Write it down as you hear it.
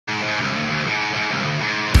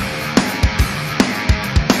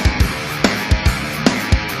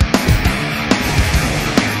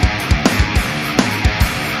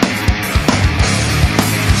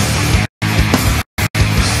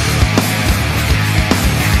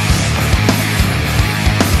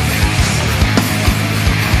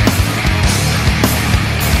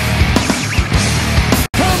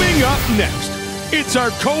It's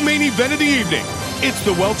our co-main event of the evening. It's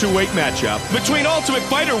the welterweight matchup between Ultimate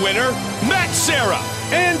Fighter winner Matt Serra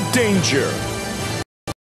and Danger.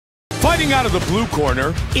 Fighting out of the blue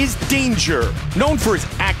corner is Danger. Known for his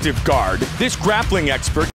active guard, this grappling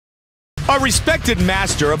expert, a respected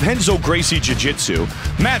master of Renzo Gracie Jiu-Jitsu,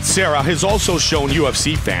 Matt Serra has also shown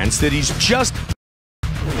UFC fans that he's just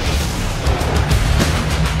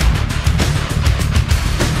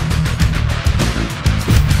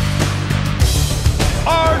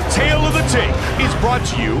Tale of the Tape is brought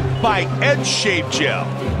to you by Edge Shave Gel.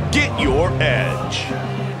 Get your edge.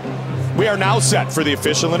 We are now set for the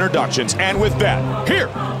official introductions, and with that, here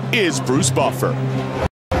is Bruce Buffer.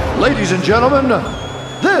 Ladies and gentlemen,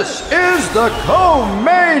 this is the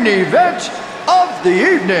co-main event of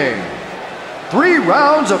the evening. 3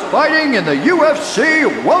 rounds of fighting in the UFC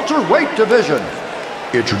welterweight division.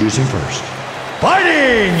 Introducing first,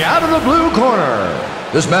 fighting out of the blue corner.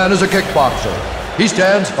 This man is a kickboxer. He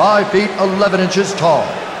stands 5 feet 11 inches tall,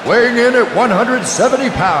 weighing in at 170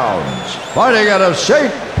 pounds. Fighting out of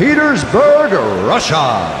St. Petersburg,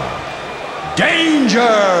 Russia, Danger.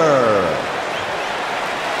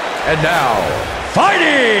 And now,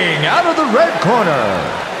 fighting out of the red corner.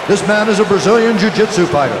 This man is a Brazilian Jiu-Jitsu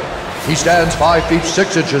fighter. He stands 5 feet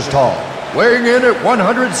 6 inches tall, weighing in at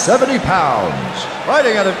 170 pounds.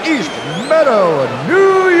 Fighting out of East Meadow,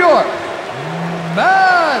 New York,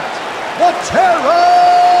 Matt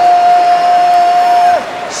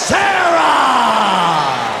Serra!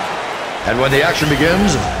 And when the action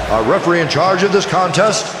begins, our referee in charge of this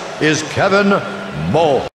contest is Kevin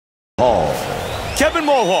Mulhall. Kevin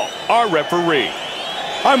Mulhall, our referee.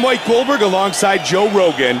 I'm Mike Goldberg alongside Joe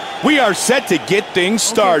Rogan. We are set to get things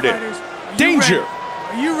started. Danger,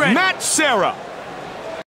 Are you ready? Matt Serra.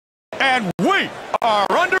 And we are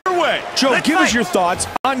underway. Joe, give us your thoughts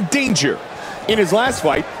on Danger. In his last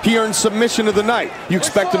fight, he earned submission of the night. You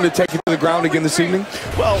expect him to take it to the ground again this evening?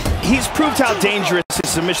 Well, he's proved how dangerous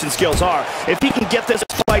his submission skills are. If he can get this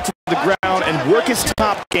fight to the ground and work his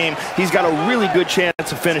top game, he's got a really good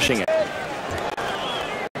chance of finishing it.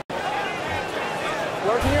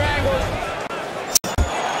 Working your angles.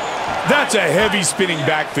 That's a heavy spinning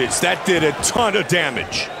back fist. That did a ton of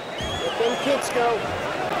damage. Let them kicks go.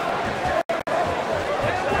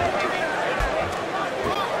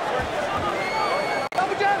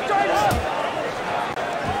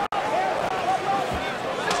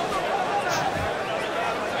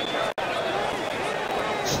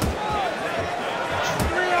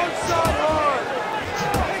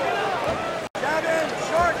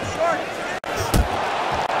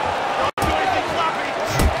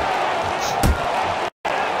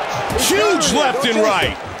 Huge left and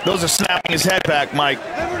right. Those are snapping his head back, Mike.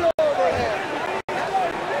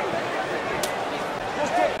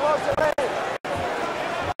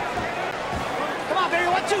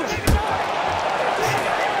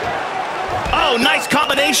 Oh, nice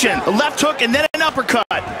combination. A left hook and then an uppercut.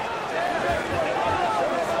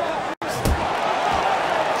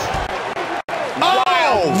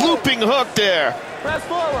 Oh, looping hook there. Press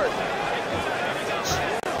forward.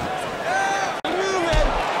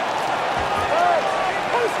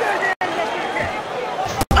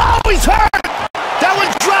 Oh, he's hurt! That one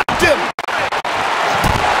dropped him!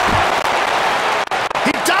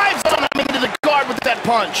 He dives on him into the guard with that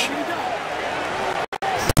punch.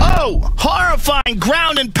 Oh, horrifying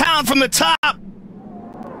ground and pound from the top.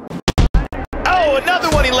 Oh, another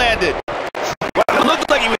one he landed. Well, it looked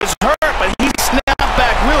like he was hurt, but he snapped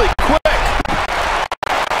back really quick.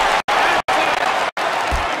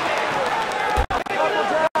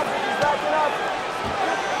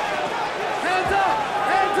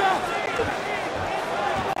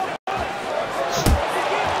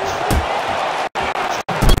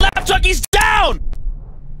 He's down!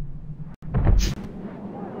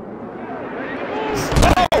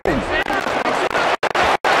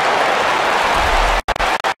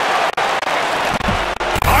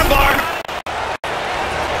 Armbar!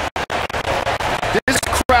 This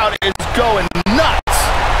crowd is going nuts!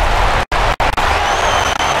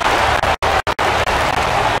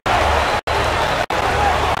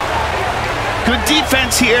 Good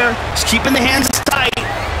defense here. Just keeping the hands tight.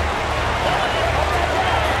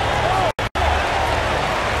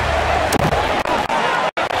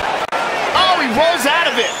 Rolls out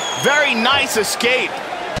of it. Very nice escape.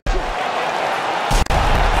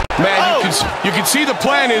 Man, you can see the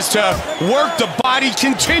plan is to work the body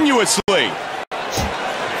continuously.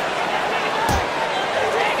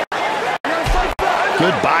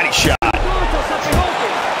 Good body shot.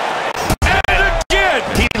 And again,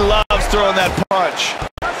 he loves throwing that punch.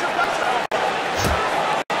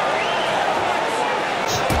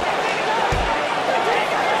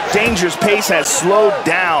 Danger's pace has slowed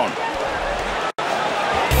down.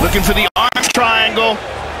 Looking for the arm triangle.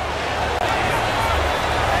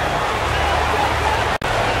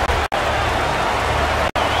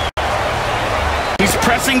 He's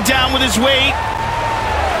pressing down with his weight.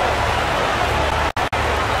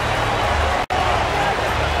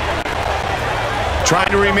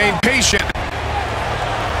 Trying to remain patient.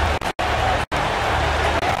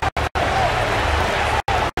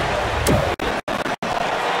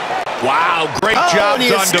 Wow, great job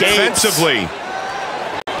done defensively.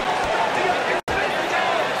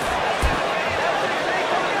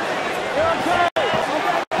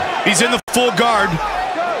 He's in the full guard.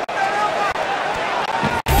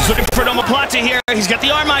 He's looking for an omoplata here. He's got the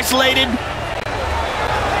arm isolated.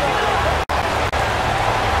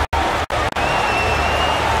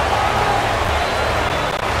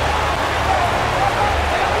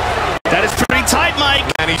 That is pretty tight,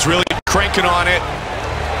 Mike. And he's really cranking on it.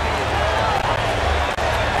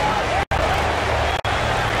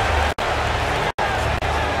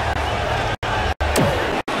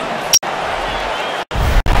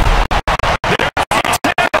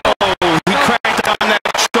 He cranked on that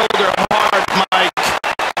shoulder hard, Mike.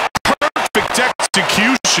 Perfect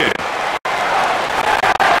execution.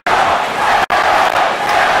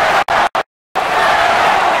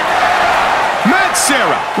 Matt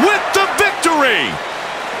Serra with the victory.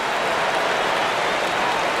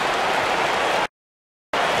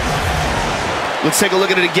 Let's take a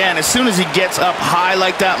look at it again. As soon as he gets up high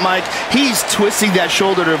like that, Mike, he's twisting that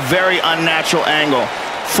shoulder to a very unnatural angle,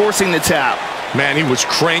 forcing the tap. Man, he was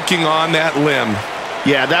cranking on that limb.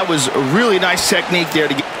 Yeah, that was a really nice technique there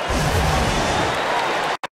to get.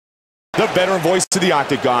 The veteran voice to the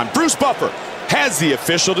octagon, Bruce Buffer, has the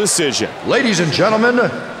official decision. Ladies and gentlemen,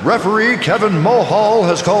 referee Kevin Mohall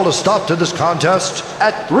has called a stop to this contest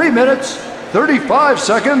at 3 minutes, 35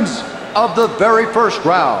 seconds of the very first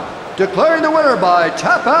round, declaring the winner by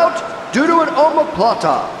tap out due to an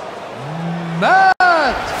omoplata, Matt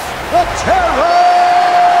the Terror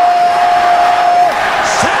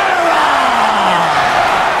Serra!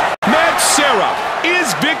 Matt Serra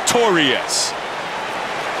is victorious.